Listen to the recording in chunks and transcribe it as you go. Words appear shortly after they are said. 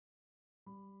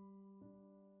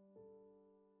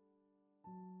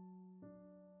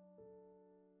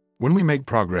When we make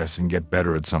progress and get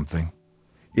better at something,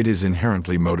 it is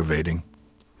inherently motivating.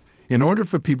 In order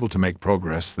for people to make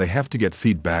progress, they have to get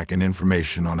feedback and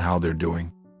information on how they're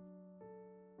doing.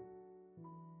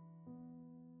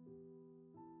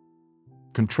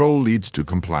 Control leads to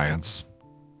compliance.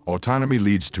 Autonomy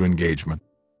leads to engagement.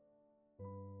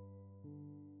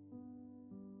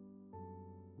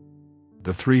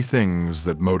 The three things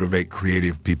that motivate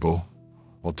creative people: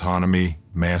 autonomy,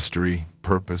 mastery,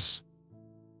 purpose.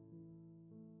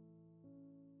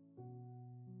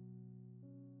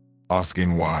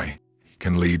 Asking why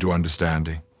can lead to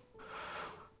understanding.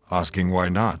 Asking why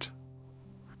not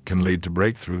can lead to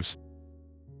breakthroughs.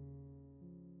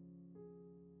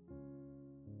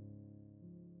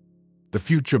 The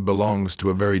future belongs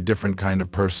to a very different kind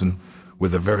of person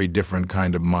with a very different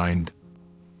kind of mind.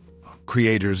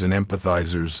 Creators and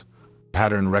empathizers,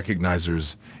 pattern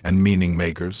recognizers, and meaning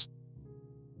makers.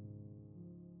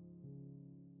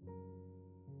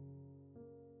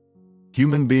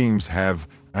 Human beings have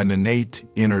an innate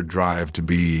inner drive to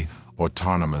be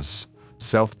autonomous,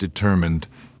 self-determined,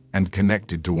 and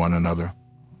connected to one another.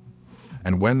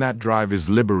 And when that drive is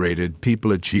liberated,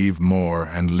 people achieve more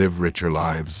and live richer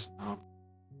lives.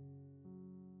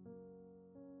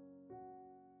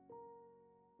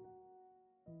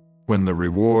 When the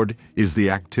reward is the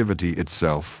activity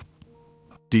itself,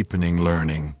 deepening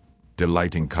learning,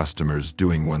 delighting customers,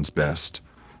 doing one's best,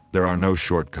 there are no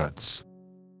shortcuts.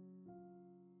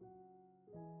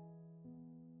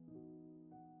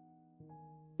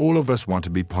 All of us want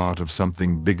to be part of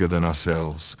something bigger than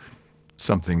ourselves,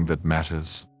 something that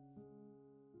matters.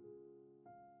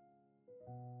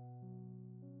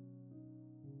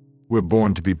 We're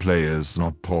born to be players,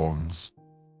 not pawns.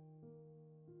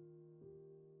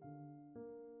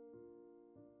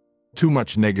 Too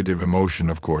much negative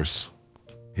emotion, of course,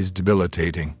 is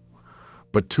debilitating,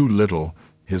 but too little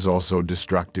is also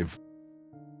destructive.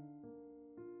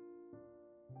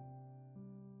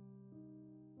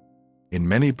 In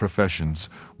many professions,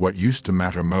 what used to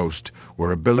matter most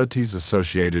were abilities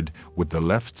associated with the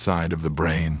left side of the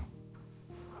brain.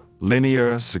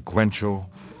 Linear,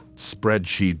 sequential,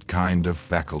 spreadsheet kind of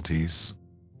faculties.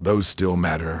 Those still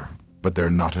matter, but they're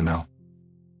not enough.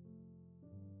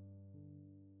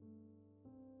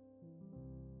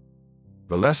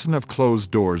 The lesson of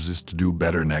closed doors is to do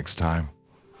better next time.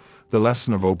 The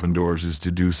lesson of open doors is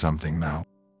to do something now.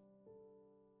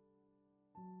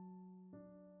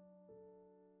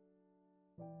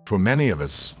 For many of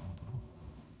us,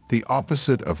 the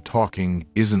opposite of talking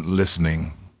isn't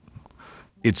listening.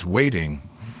 It's waiting.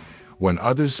 When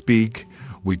others speak,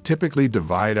 we typically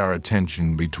divide our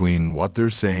attention between what they're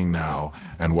saying now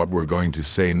and what we're going to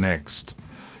say next,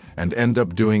 and end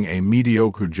up doing a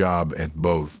mediocre job at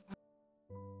both.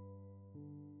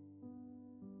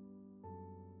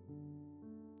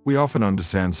 We often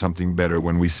understand something better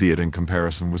when we see it in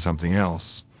comparison with something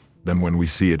else than when we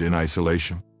see it in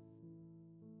isolation.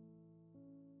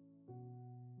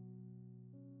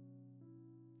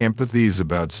 Empathy is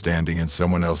about standing in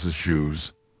someone else's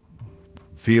shoes,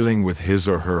 feeling with his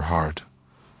or her heart,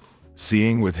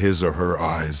 seeing with his or her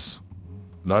eyes.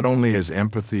 Not only is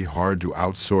empathy hard to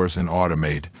outsource and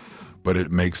automate, but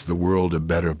it makes the world a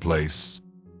better place.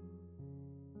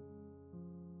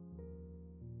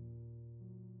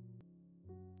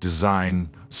 Design,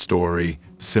 story,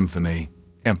 symphony,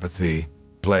 empathy,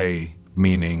 play,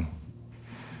 meaning.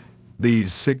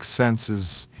 These six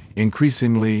senses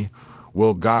increasingly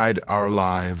will guide our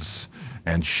lives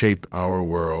and shape our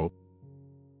world.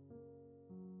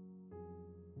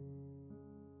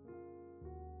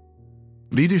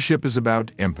 Leadership is about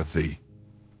empathy.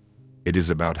 It is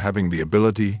about having the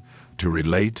ability to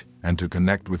relate and to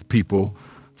connect with people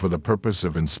for the purpose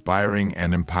of inspiring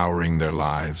and empowering their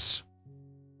lives.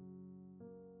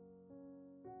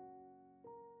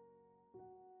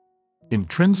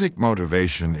 Intrinsic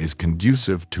motivation is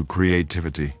conducive to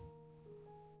creativity.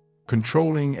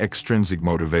 Controlling extrinsic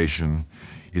motivation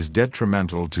is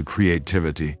detrimental to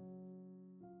creativity.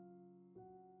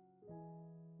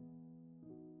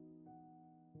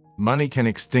 Money can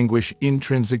extinguish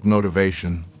intrinsic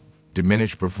motivation,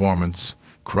 diminish performance,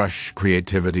 crush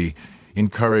creativity,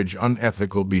 encourage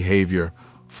unethical behavior,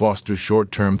 foster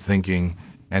short-term thinking,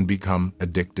 and become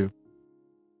addictive.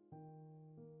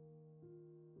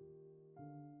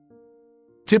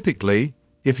 Typically,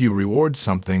 if you reward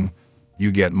something,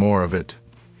 you get more of it.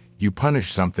 You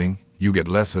punish something, you get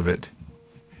less of it.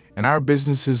 And our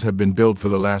businesses have been built for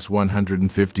the last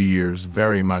 150 years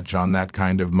very much on that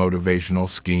kind of motivational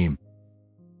scheme.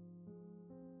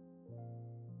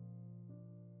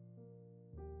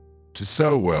 To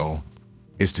sell well,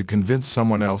 is to convince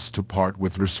someone else to part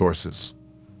with resources.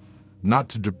 Not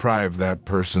to deprive that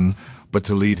person, but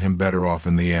to lead him better off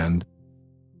in the end.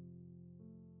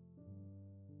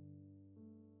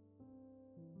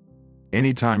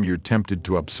 Anytime you're tempted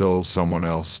to upsell someone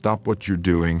else, stop what you're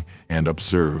doing and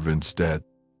observe instead.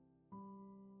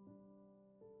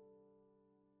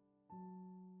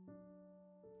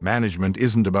 Management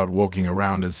isn't about walking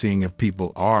around and seeing if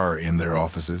people are in their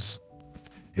offices.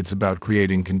 It's about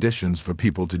creating conditions for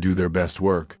people to do their best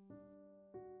work.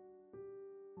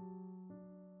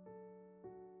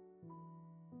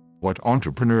 What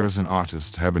entrepreneurs and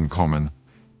artists have in common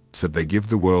is that they give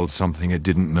the world something it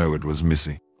didn't know it was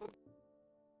missing.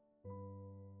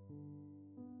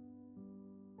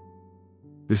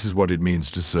 This is what it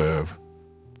means to serve,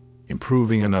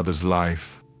 improving another's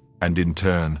life, and in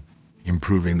turn,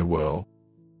 improving the world.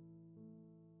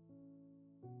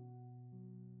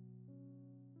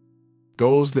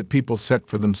 Goals that people set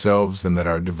for themselves and that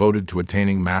are devoted to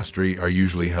attaining mastery are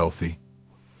usually healthy.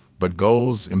 But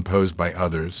goals imposed by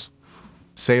others,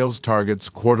 sales targets,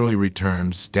 quarterly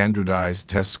returns, standardized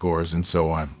test scores, and so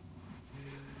on,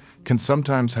 can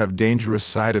sometimes have dangerous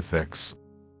side effects.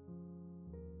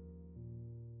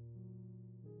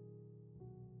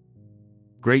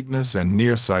 Greatness and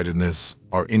nearsightedness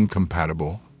are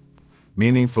incompatible.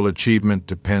 Meaningful achievement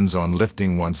depends on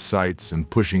lifting one's sights and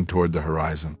pushing toward the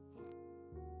horizon.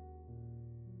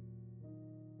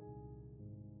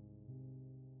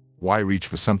 Why reach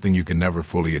for something you can never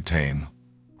fully attain?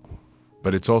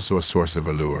 But it's also a source of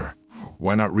allure.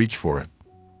 Why not reach for it?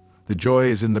 The joy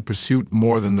is in the pursuit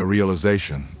more than the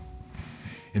realization.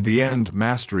 In the end,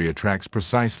 mastery attracts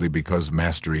precisely because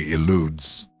mastery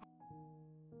eludes.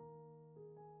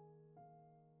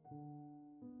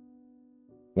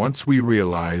 Once we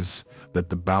realize that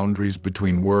the boundaries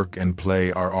between work and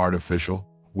play are artificial,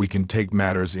 we can take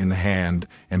matters in hand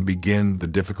and begin the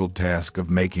difficult task of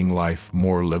making life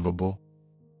more livable.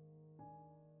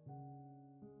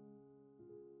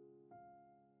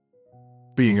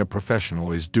 Being a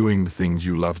professional is doing the things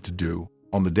you love to do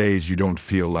on the days you don't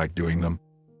feel like doing them.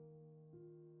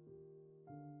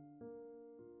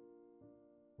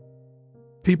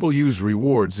 People use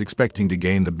rewards expecting to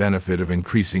gain the benefit of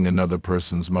increasing another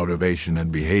person's motivation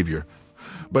and behavior,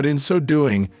 but in so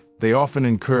doing, they often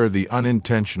incur the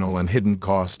unintentional and hidden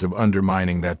cost of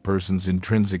undermining that person's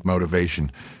intrinsic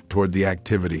motivation toward the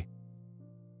activity.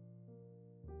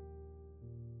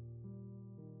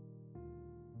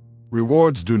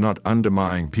 Rewards do not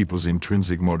undermine people's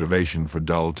intrinsic motivation for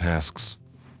dull tasks,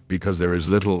 because there is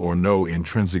little or no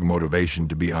intrinsic motivation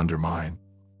to be undermined.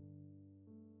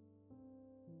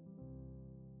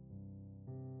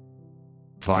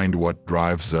 Find what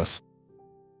drives us.